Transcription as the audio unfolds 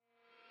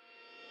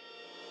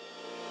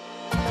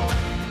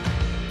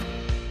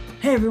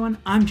Hey everyone,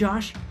 I'm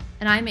Josh.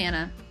 And I'm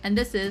Anna, and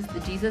this is the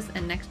Jesus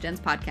and Next Gens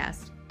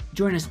podcast.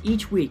 Join us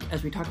each week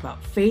as we talk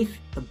about faith,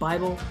 the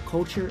Bible,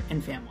 culture,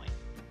 and family.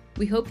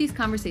 We hope these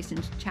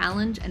conversations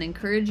challenge and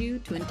encourage you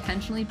to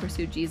intentionally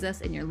pursue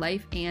Jesus in your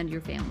life and your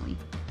family.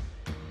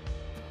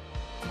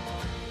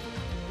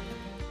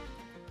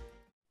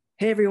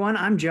 Hey everyone,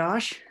 I'm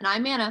Josh. And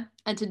I'm Anna,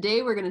 and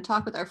today we're going to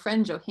talk with our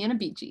friend Johanna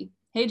Beachy.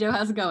 Hey Joe,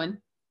 how's it going?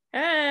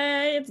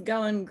 Hey, it's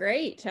going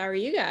great. How are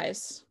you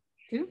guys?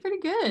 Doing pretty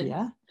good.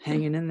 Yeah,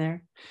 hanging in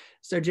there.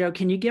 So Joe,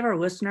 can you give our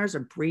listeners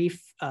a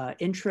brief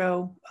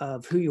intro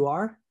of who you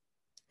are?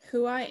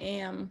 Who I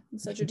am?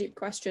 Such a deep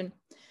question.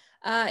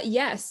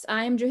 Yes,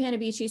 I'm Johanna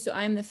Beachy, so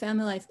I'm the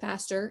family life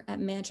pastor at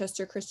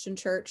Manchester Christian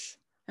Church.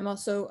 I'm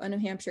also a New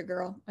Hampshire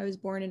girl. I was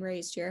born and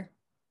raised here.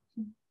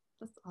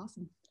 That's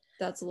awesome.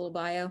 That's a little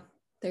bio.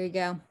 There you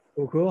go.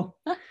 Cool.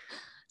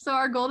 So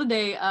our goal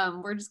today,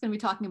 we're just going to be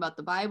talking about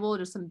the Bible,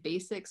 just some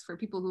basics for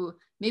people who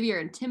maybe are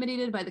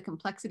intimidated by the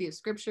complexity of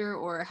scripture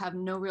or have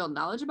no real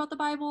knowledge about the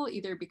Bible,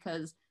 either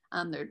because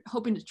they're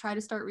hoping to try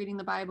to start reading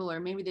the Bible, or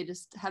maybe they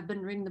just have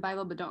been reading the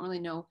Bible but don't really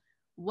know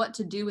what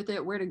to do with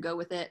it, where to go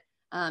with it.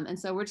 And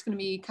so we're just going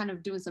to be kind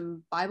of doing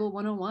some Bible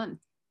 101.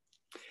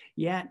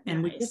 Yeah,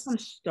 and Nice. we just want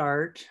to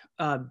start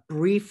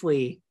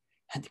briefly,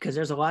 because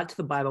there's a lot to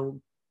the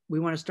Bible. We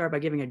want to start by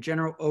giving a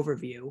general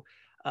overview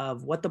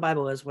of what the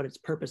Bible is, what its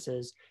purpose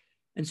is.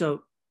 And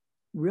so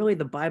really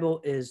the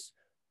Bible is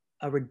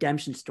a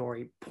redemption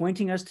story,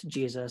 pointing us to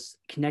Jesus,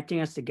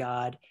 connecting us to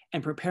God,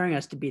 and preparing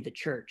us to be the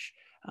church.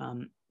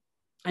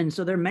 And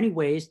so there are many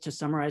ways to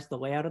summarize the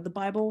layout of the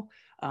Bible,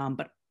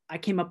 but I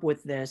came up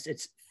with this.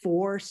 It's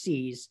 4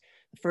 C's.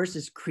 The first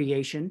is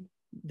creation,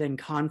 then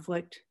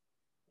conflict,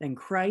 then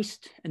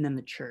Christ, and then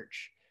the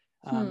church.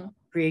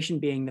 Creation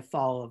being the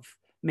fall of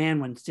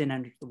man when sin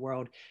entered the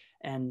world.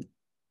 And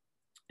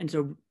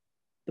so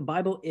the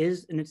Bible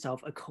is in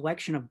itself a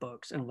collection of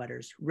books and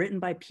letters written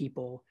by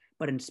people,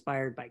 but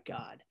inspired by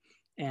God.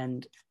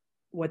 And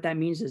what that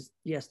means is,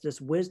 yes,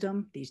 this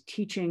wisdom, these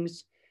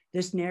teachings,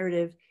 this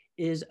narrative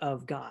is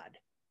of God.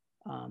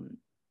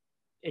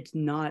 It's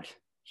not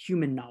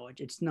human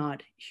knowledge. It's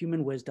not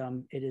human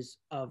wisdom. It is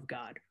of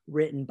God,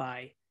 written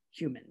by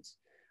humans.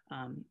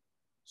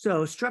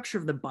 So structure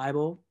of the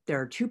Bible, there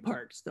are 2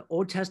 parts, the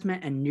Old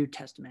Testament and New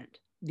Testament.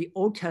 The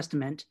Old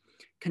Testament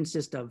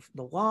consists of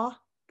the law,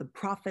 the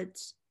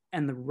prophets,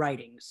 and the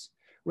writings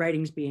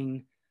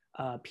being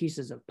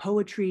pieces of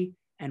poetry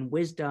and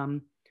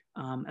wisdom,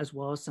 as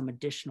well as some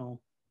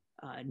additional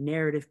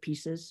narrative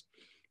pieces.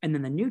 And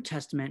then the New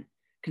Testament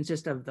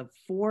consists of the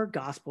 4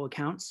 gospel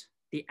accounts,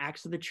 the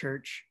Acts of the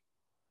Church,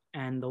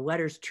 and the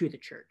letters to the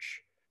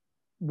church.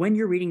 When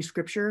you're reading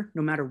scripture,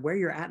 no matter where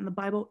you're at in the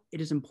Bible, it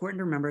is important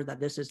to remember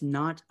that this is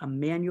not a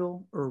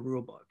manual or a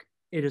rule book.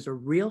 It is a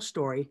real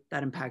story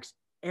that impacts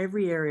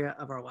every area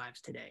of our lives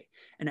today,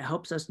 and it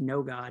helps us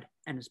know God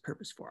and his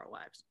purpose for our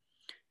lives.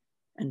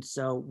 And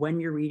so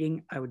when you're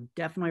reading, I would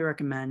definitely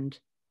recommend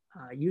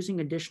using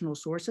additional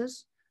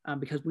sources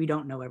because we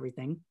don't know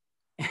everything.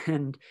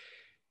 And,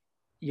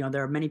 you know,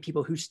 there are many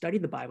people who study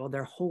the Bible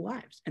their whole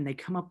lives, and they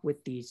come up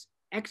with these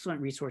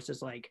excellent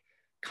resources like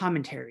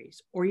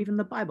commentaries or even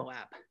the Bible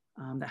app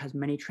that has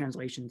many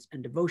translations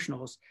and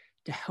devotionals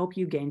to help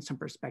you gain some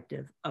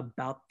perspective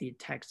about the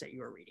text that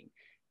you are reading.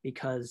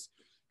 Because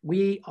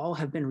we all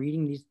have been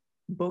reading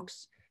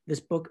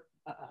this book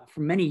for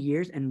many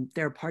years, and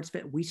there are parts of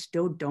it we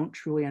still don't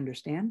truly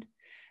understand.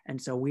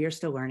 And so we are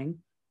still learning.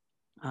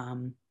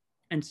 And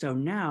so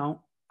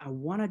now I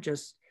want to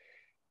just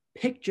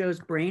pick Joe's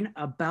brain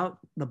about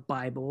the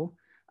Bible.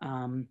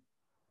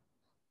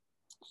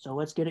 So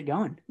let's get it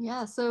going.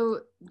 Yeah, so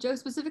Joe,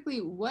 specifically,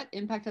 what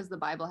impact has the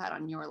Bible had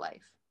on your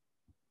life?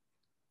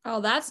 Oh,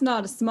 that's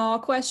not a small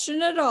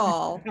question at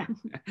all.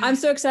 I'm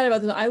so excited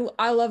about this.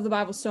 I love the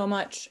Bible so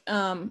much.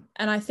 And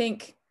I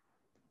think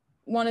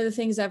one of the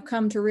things I've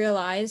come to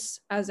realize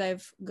as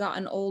I've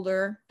gotten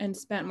older and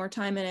spent more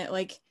time in it,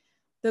 like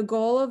the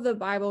goal of the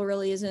Bible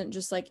really isn't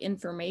just like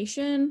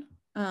information.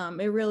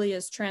 It really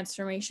is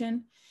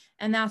transformation.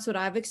 And that's what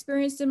I've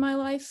experienced in my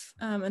life.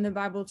 And the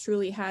Bible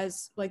truly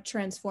has like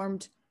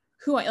transformed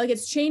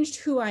it's changed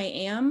who I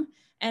am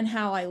and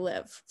how I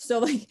live. So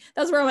like,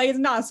 that's where I'm like, it's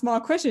not a small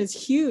question,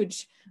 it's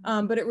huge.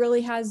 But it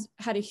really has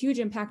had a huge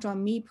impact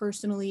on me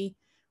personally.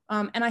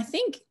 And I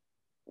think,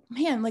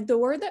 man, like the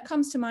word that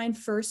comes to mind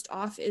first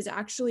off is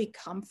actually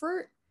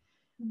comfort,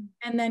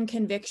 and then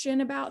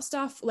conviction about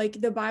stuff.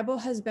 Like the Bible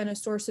has been a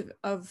source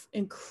of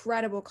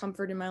incredible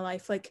comfort in my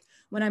life. Like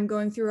when I'm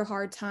going through a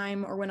hard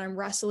time, or when I'm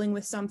wrestling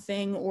with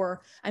something,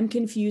 or I'm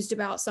confused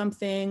about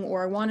something,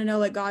 or I want to know,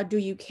 like, God, do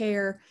you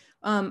care?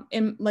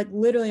 And like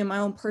literally in my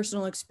own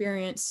personal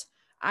experience,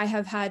 I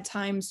have had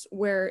times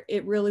where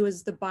it really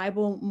was the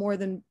Bible more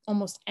than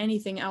almost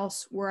anything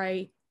else where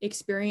I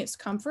experienced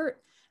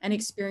comfort and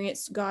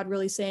experienced God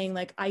really saying,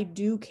 like, I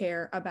do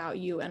care about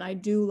you, and I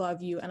do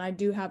love you, and I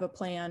do have a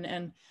plan.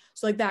 And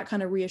so like that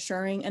kind of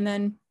reassuring. And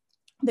then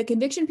the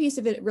conviction piece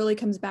of it really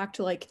comes back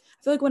to, like,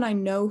 I feel like when I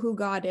know who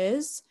God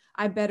is,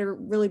 I better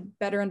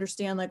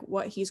understand like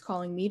what he's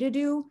calling me to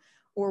do,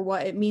 or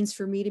what it means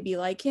for me to be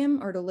like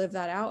him or to live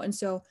that out. And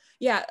so,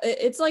 yeah,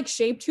 it's like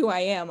shaped who I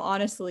am.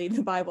 Honestly,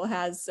 the Bible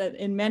has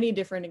in many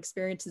different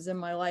experiences in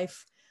my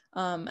life.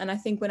 And I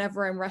think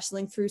whenever I'm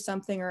wrestling through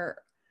something or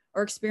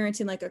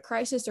experiencing like a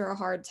crisis or a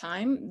hard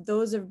time,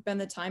 those have been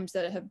the times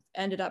that have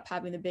ended up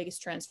having the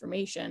biggest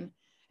transformation,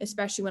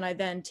 especially when I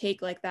then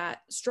take like that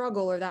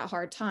struggle or that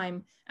hard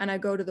time and I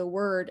go to the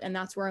word, and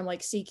that's where I'm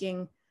like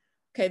seeking,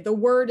 okay, the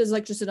word is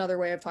like just another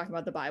way of talking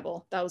about the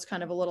Bible. That was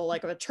kind of a little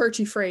like of a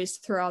churchy phrase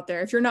to throw out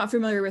there. If you're not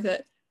familiar with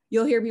it,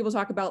 you'll hear people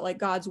talk about like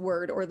God's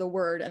word or the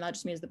word, and that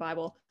just means the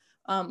Bible.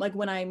 Like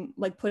when I'm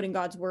like putting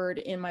God's word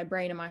in my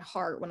brain and my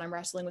heart, when I'm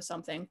wrestling with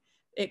something,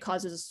 it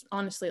causes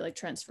honestly like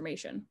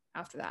transformation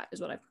after that, is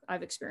what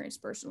I've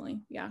experienced personally.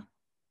 Yeah.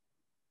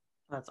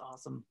 That's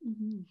awesome.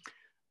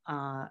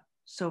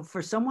 So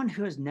for someone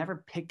who has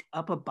never picked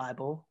up a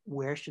Bible,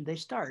 where should they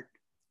start?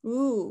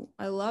 Ooh,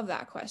 I love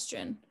that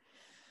question.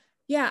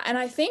 Yeah. And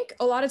I think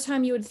a lot of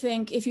time you would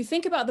think, if you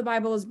think about the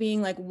Bible as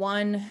being like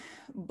one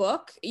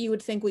book, you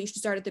would think, well, you should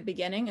start at the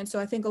beginning. And so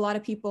I think a lot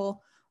of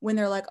people, when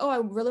they're like, oh, I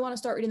really want to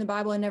start reading the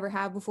Bible, I never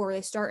have before,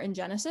 they start in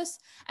Genesis.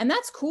 And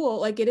that's cool.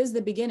 Like it is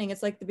the beginning.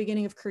 It's like the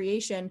beginning of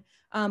creation.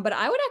 But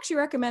I would actually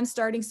recommend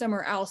starting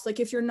somewhere else. Like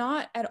if you're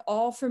not at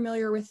all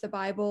familiar with the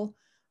Bible,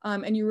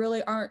 and you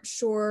really aren't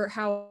sure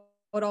how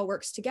it all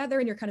works together,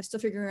 and you're kind of still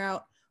figuring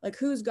out like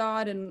who's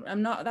God, and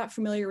I'm not that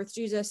familiar with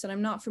Jesus, and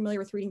I'm not familiar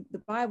with reading the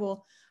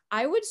Bible,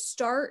 I would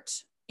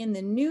start in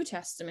the New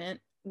Testament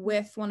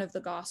with one of the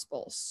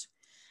Gospels.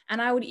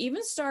 And I would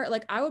even start,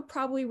 like, I would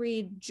probably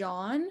read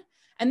John.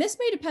 And this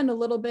may depend a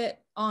little bit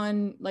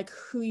on like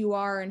who you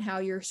are and how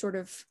you're sort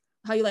of,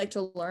 how you like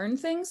to learn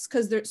things.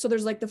 Because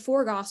there's like the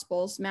 4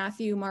 Gospels,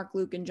 Matthew, Mark,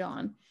 Luke, and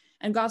John.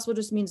 And gospel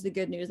just means the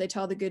good news. They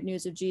tell the good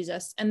news of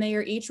Jesus, and they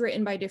are each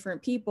written by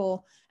different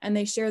people, and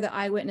they share the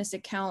eyewitness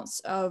accounts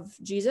of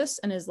Jesus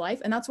and his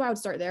life. And that's why I would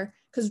start there,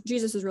 because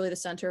Jesus is really the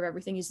center of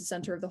everything. He's the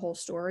center of the whole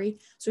story.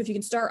 So if you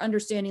can start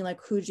understanding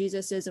like who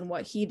Jesus is and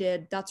what he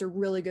did, that's a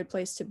really good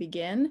place to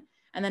begin.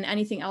 And then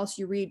anything else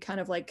you read kind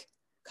of like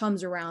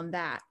comes around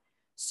that.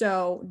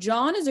 So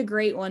John is a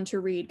great one to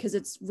read because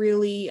it's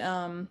really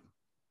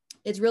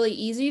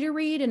easy to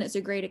read and it's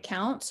a great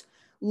account.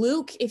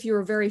 Luke, if you're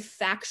a very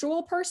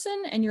factual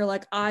person and you're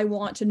like, I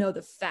want to know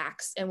the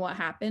facts and what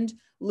happened,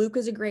 Luke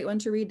is a great one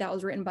to read. That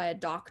was written by a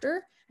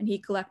doctor and he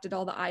collected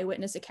all the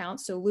eyewitness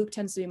accounts. So Luke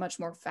tends to be much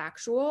more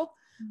factual.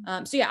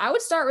 So yeah, I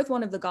would start with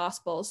one of the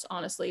Gospels,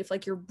 honestly. If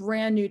like you're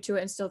brand new to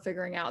it and still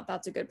figuring out,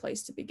 that's a good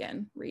place to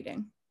begin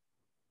reading.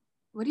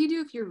 What do you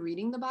do if you're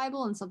reading the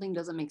Bible and something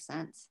doesn't make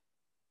sense?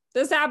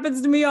 This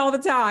happens to me all the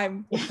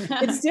time.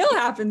 It still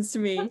happens to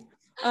me.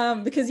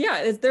 Because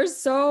yeah, there's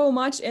so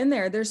much in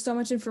there. There's so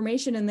much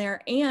information in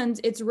there, and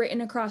it's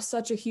written across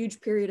such a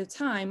huge period of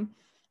time,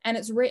 and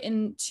it's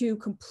written to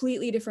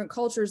completely different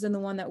cultures than the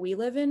one that we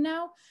live in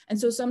now. And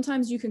so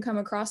sometimes you can come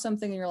across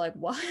something and you're like,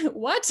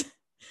 what?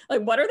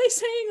 Like, what are they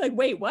saying? Like,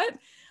 wait, what?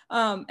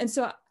 And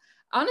so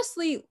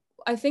honestly,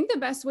 I think the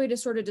best way to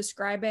sort of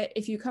describe it,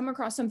 if you come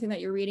across something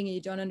that you're reading and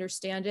you don't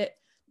understand it,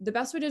 the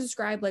best way to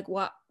describe like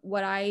what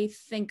I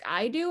think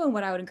I do and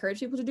what I would encourage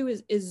people to do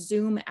is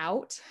zoom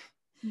out.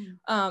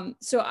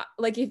 So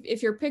like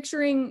if you're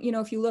picturing, you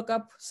know, if you look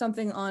up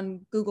something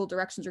on Google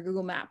Directions or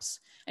Google Maps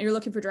and you're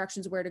looking for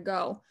directions where to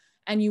go,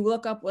 and you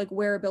look up like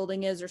where a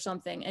building is or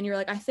something, and you're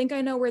like, I think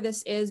I know where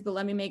this is, but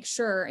let me make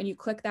sure. And you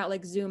click that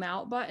like zoom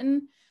out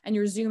button, and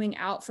you're zooming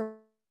out from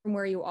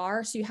where you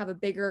are. So you have a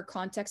bigger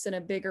context and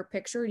a bigger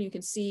picture, and you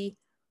can see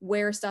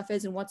where stuff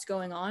is and what's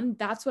going on.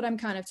 That's what I'm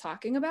kind of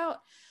talking about.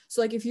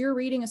 So like if you're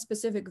reading a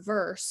specific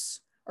verse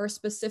or a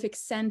specific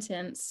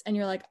sentence and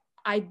you're like,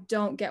 I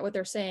don't get what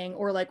they're saying,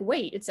 or like,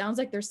 wait, it sounds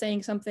like they're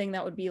saying something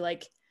that would be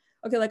like,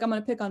 okay, like I'm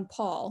going to pick on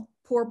Paul.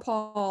 Poor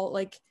Paul,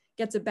 like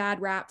gets a bad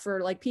rap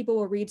for like, people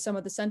will read some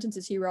of the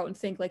sentences he wrote and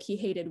think like he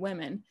hated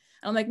women. And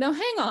I'm like, no,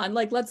 hang on,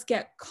 like, let's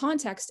get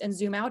context and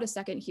zoom out a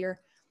second here.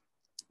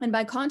 And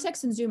by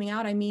context and zooming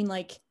out, I mean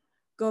like,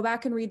 go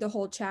back and read the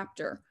whole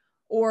chapter.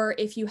 Or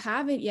if you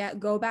haven't yet,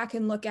 go back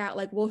and look at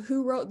like, well,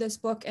 who wrote this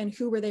book and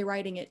who were they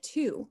writing it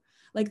to?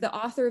 Like the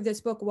author of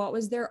this book, what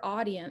was their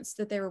audience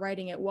that they were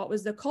writing it? What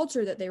was the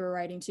culture that they were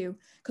writing to?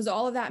 Because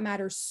all of that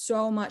matters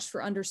so much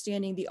for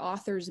understanding the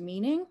author's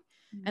meaning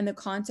and the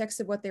context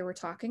of what they were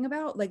talking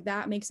about. Like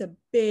that makes a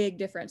big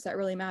difference. That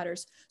really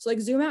matters. So like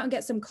zoom out and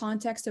get some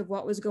context of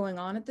what was going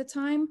on at the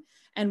time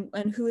and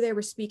who they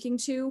were speaking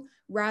to,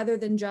 rather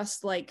than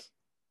just like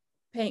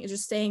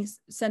staying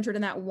centered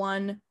in that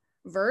one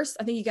verse.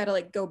 I think you got to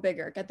like go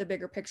bigger, get the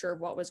bigger picture of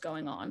what was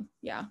going on.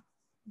 Yeah.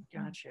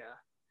 Gotcha.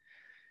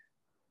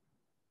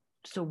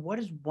 So what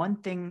is one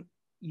thing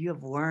you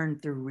have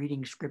learned through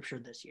reading scripture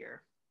this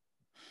year?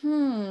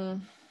 I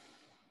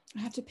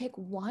have to pick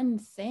one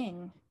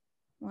thing.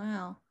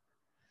 Wow.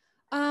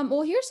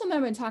 Well, here's something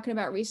I've been talking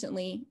about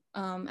recently,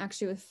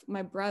 actually with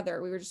my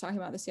brother. We were just talking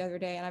about this the other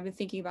day, and I've been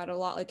thinking about it a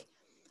lot. Like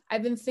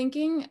I've been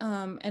thinking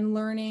and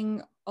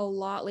learning a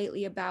lot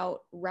lately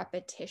about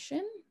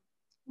repetition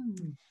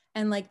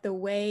and like the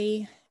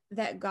way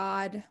that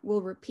God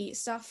will repeat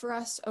stuff for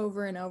us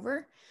over and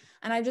over.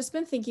 And I've just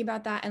been thinking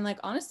about that and like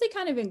honestly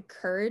kind of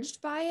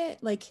encouraged by it.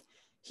 Like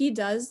he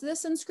does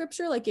this in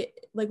scripture, like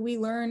we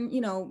learn,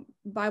 you know,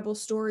 Bible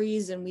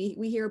stories and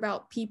we hear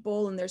about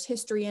people and there's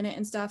history in it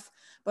and stuff.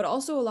 But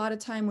also a lot of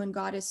time when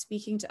God is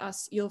speaking to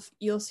us,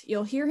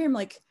 you'll hear him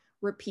like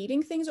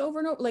repeating things over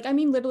and over. Like, I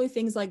mean, literally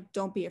things like,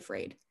 don't be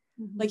afraid.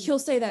 Like he'll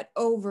say that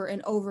over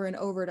and over and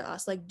over to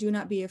us, like, do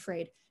not be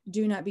afraid.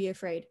 Do not be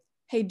afraid.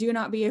 Hey, do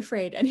not be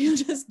afraid. And he'll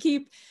just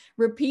keep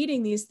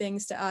repeating these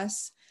things to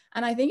us.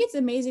 And I think it's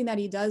amazing that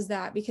he does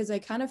that, because I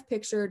kind of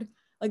pictured,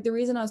 like, the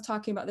reason I was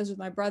talking about this with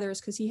my brother is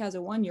because he has a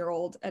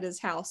 1-year-old at his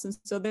house. And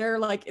so they're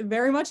like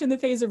very much in the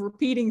phase of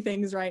repeating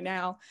things right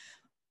now.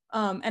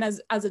 And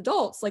as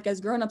adults, like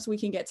as grownups, we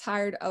can get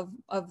tired of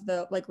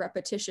the like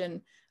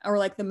repetition or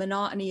like the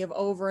monotony of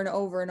over and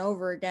over and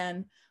over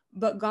again.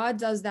 But God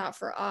does that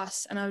for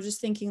us. And I was just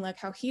thinking like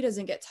how he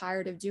doesn't get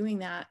tired of doing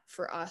that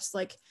for us.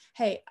 Like,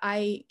 hey,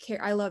 I care.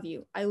 I love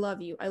you. I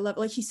love you. I love,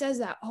 like he says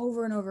that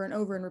over and over and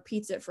over and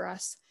repeats it for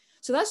us.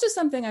 So that's just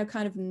something I've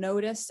kind of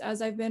noticed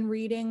as I've been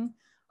reading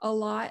a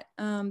lot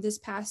this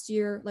past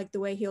year, like the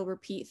way he'll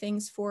repeat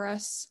things for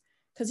us,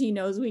 because he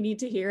knows we need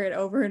to hear it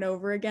over and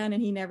over again.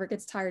 And he never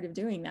gets tired of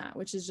doing that,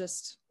 which is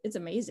just, it's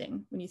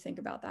amazing when you think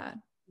about that.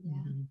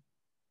 Yeah.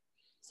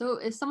 So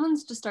if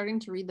someone's just starting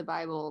to read the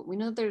Bible, we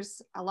know that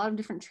there's a lot of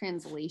different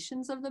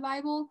translations of the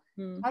Bible.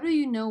 How do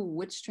you know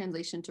which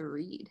translation to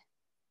read?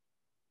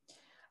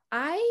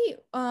 I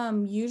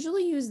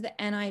usually use the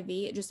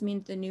NIV. It just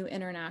means the New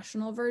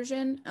International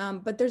Version.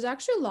 But there's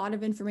actually a lot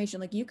of information.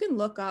 Like you can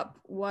look up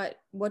what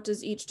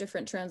does each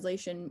different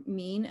translation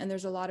mean. And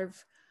there's a lot of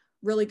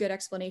really good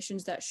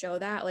explanations that show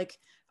that. Like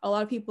a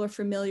lot of people are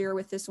familiar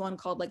with this one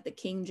called like the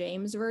King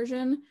James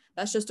Version.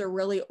 That's just a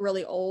really,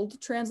 really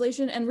old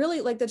translation. And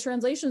really like the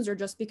translations are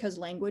just because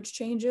language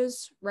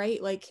changes,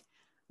 right? Like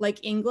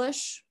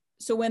English.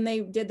 So when they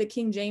did the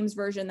King James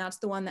Version, that's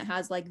the one that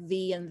has like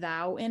thee and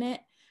thou in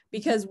it.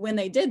 Because when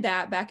they did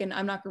that back in,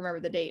 I'm not gonna remember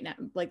the date now,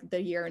 like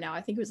the year now,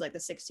 I think it was like the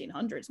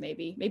 1600s,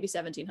 maybe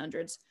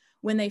 1700s,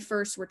 when they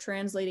first were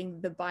translating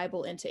the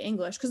Bible into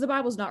English, because the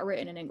Bible's not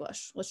written in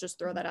English. Let's just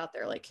throw that out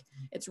there. Like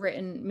it's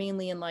written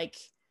mainly in like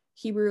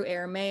Hebrew,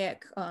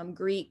 Aramaic,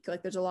 Greek.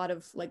 Like there's a lot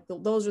of like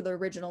those are the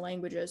original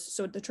languages.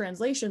 So the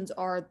translations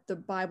are the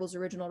Bible's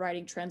original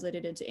writing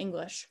translated into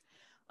English.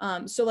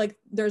 So like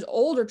there's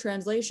older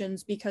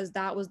translations because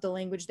that was the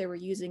language they were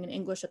using in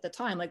English at the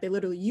time. Like they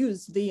literally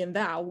used thee and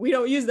thou. We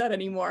don't use that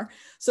anymore.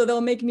 So they'll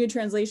make new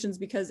translations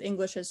because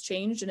English has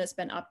changed and it's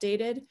been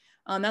updated.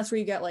 That's where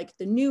you get like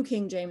the new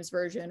King James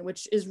Version,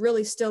 which is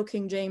really still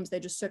King James. They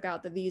just took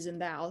out the these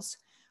and thous.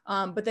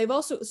 But they've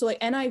also, so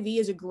like NIV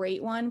is a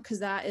great one because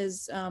that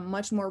is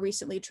much more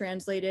recently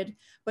translated,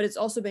 but it's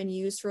also been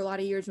used for a lot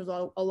of years. There's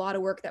a lot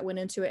of work that went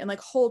into it, and like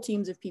whole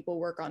teams of people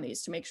work on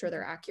these to make sure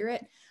they're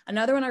accurate.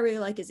 Another one I really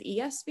like is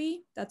ESV.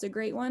 That's a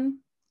great one.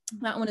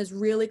 That one is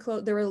really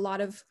close. There were a lot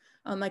of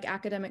like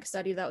academic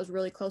study that was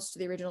really close to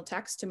the original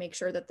text to make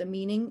sure that the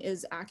meaning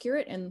is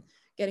accurate and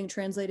getting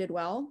translated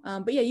well.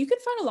 But yeah, you can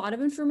find a lot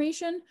of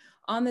information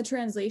on the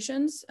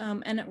translations.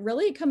 And it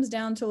really comes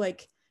down to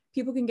like,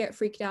 people can get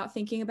freaked out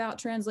thinking about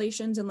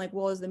translations and like,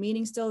 well, is the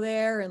meaning still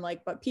there? And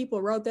like, but people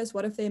wrote this,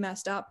 what if they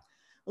messed up?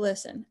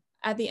 Listen,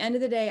 at the end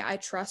of the day, I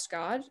trust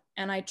God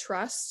and I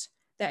trust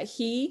that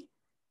he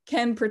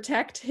can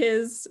protect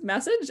his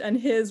message and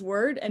his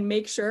word and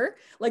make sure,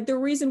 like the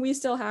reason we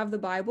still have the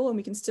Bible and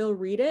we can still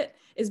read it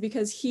is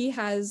because he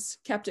has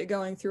kept it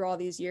going through all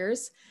these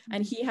years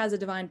and he has a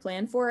divine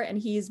plan for it and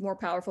he's more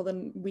powerful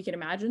than we can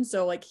imagine.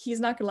 So like, he's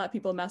not going to let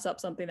people mess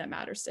up something that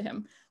matters to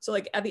him. So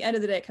like at the end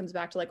of the day, it comes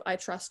back to like, I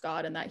trust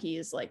God and that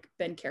he's like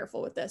been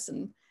careful with this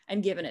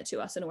and given it to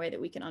us in a way that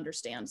we can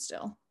understand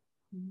still.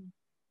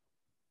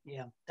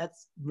 Yeah,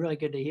 that's really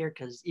good to hear,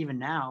 because even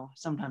now,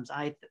 sometimes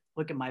I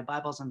look at my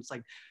Bibles and it's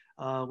like,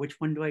 which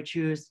one do I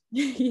choose?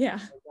 Yeah.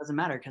 It doesn't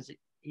matter because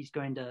he's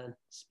going to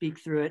speak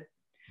through it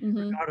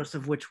regardless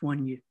of which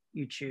one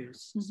you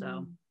choose.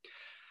 So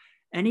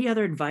any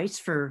other advice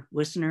for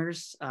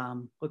listeners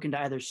looking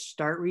to either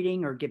start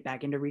reading or get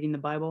back into reading the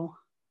Bible?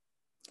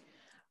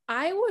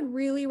 I would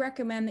really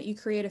recommend that you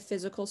create a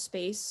physical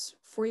space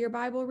for your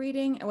Bible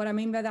reading. And what I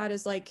mean by that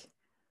is like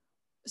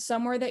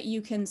somewhere that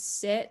you can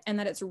sit and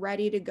that it's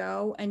ready to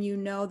go, and you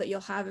know that you'll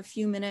have a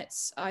few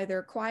minutes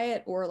either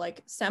quiet or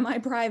like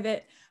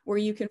semi-private where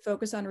you can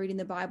focus on reading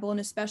the Bible. And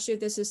especially if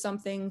this is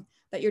something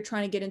that you're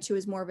trying to get into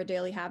as more of a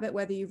daily habit,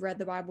 whether you've read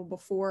the Bible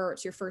before or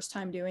it's your first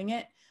time doing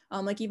it,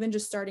 like even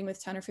just starting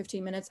with 10 or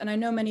 15 minutes. And I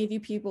know many of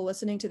you people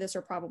listening to this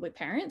are probably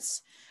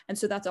parents. And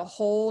so that's a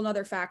whole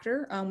nother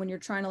factor when you're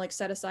trying to like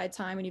set aside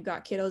time and you've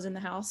got kiddos in the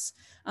house.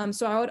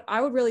 So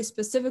I would really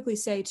specifically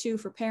say too,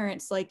 for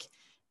parents, like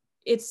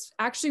it's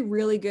actually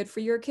really good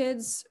for your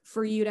kids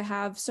for you to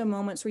have some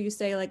moments where you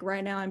say like,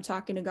 right now I'm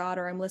talking to God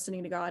or I'm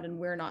listening to God and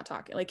we're not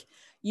talking. Like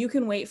you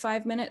can wait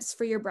 5 minutes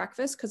for your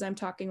breakfast because I'm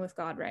talking with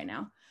God right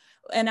now.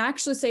 And I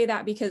actually say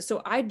that because,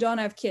 so I don't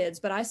have kids,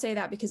 but I say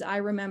that because I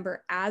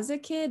remember as a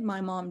kid, my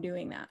mom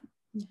doing that.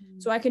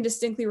 So I can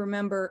distinctly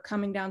remember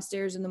coming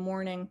downstairs in the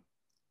morning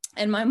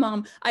And my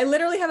mom, I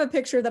literally have a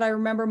picture that I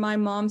remember my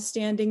mom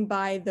standing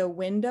by the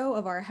window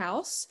of our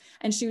house,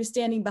 and she was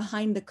standing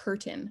behind the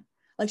curtain.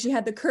 Like she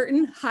had the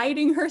curtain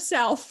hiding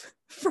herself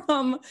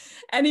from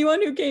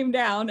anyone who came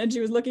down, and she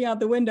was looking out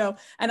the window.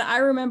 And I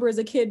remember as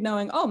a kid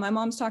knowing, oh, my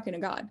mom's talking to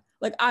God.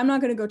 Like, I'm not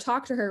going to go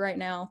talk to her right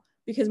now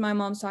because my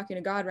mom's talking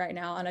to God right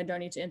now and I don't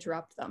need to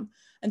interrupt them.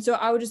 And so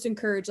I would just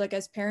encourage, like,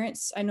 as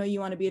parents, I know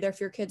you want to be there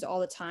for your kids all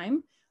the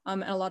time.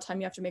 And a lot of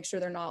time you have to make sure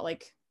they're not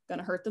like going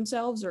to hurt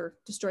themselves or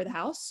destroy the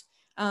house.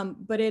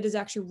 But it is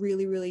actually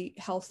really, really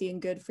healthy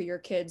and good for your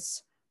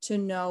kids to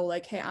know,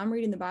 like, hey, I'm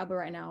reading the Bible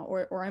right now,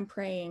 or I'm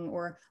praying,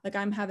 or like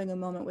I'm having a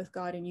moment with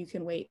God and you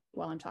can wait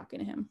while I'm talking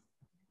to him.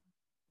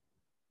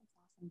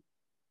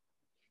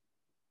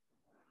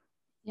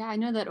 Yeah, I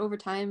know that over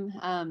time,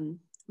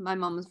 my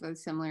mom was very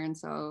similar. And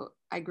so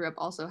I grew up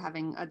also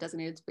having a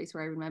designated space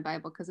where I read my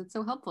Bible, because it's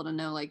so helpful to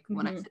know, like,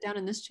 when I sit down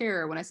in this chair,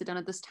 or when I sit down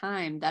at this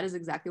time, that is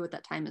exactly what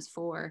that time is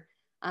for.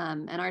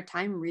 And our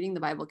time reading the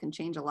Bible can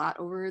change a lot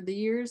over the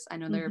years. I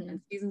know there have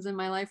been seasons in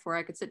my life where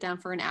I could sit down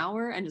for an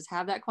hour and just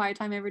have that quiet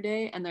time every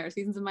day. And there are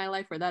seasons in my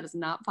life where that is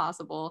not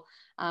possible.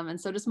 And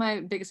so just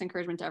my biggest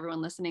encouragement to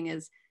everyone listening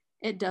is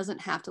it doesn't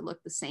have to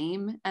look the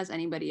same as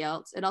anybody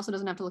else. It also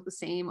doesn't have to look the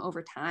same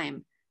over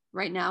time.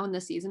 Right now in the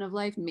season of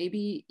life,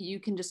 maybe you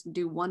can just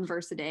do one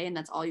verse a day and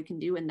that's all you can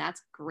do. And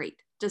that's great.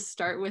 Just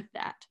start with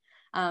that.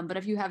 But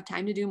if you have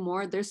time to do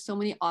more, there's so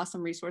many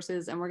awesome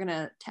resources, and we're going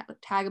to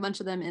tag a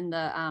bunch of them in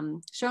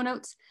the show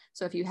notes.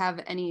 So if you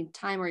have any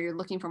time or you're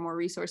looking for more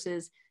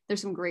resources,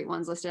 there's some great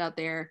ones listed out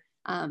there.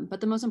 But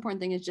the most important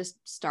thing is just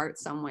start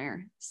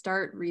somewhere.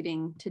 Start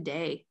reading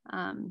today.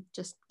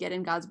 Just get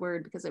in God's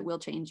word, because it will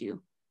change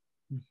you.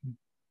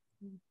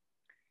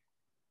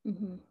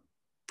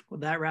 Well,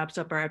 that wraps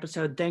up our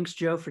episode. Thanks,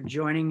 Joe, for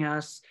joining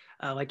us.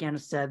 Like Anna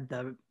said,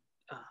 the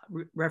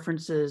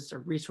references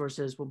or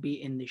resources will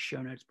be in the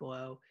show notes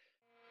below.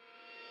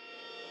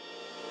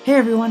 Hey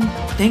everyone,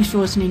 thanks for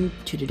listening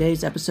to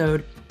today's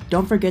episode.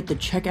 Don't forget to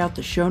check out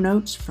the show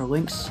notes for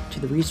links to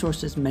the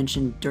resources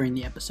mentioned during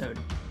the episode.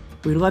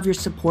 We love your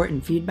support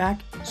and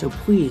feedback, so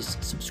please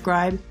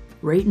subscribe,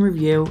 rate and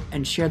review,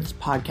 and share this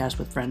podcast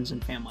with friends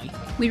and family.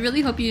 We really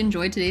hope you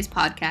enjoyed today's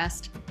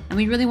podcast, and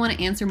we really want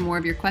to answer more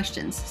of your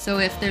questions. So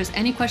if there's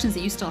any questions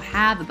that you still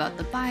have about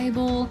the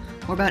Bible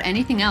or about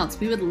anything else,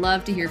 we would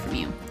love to hear from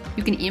you.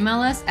 You can email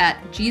us at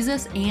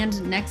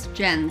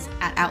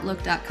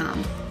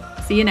jesusandnextgens@outlook.com.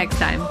 See you next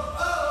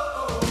time.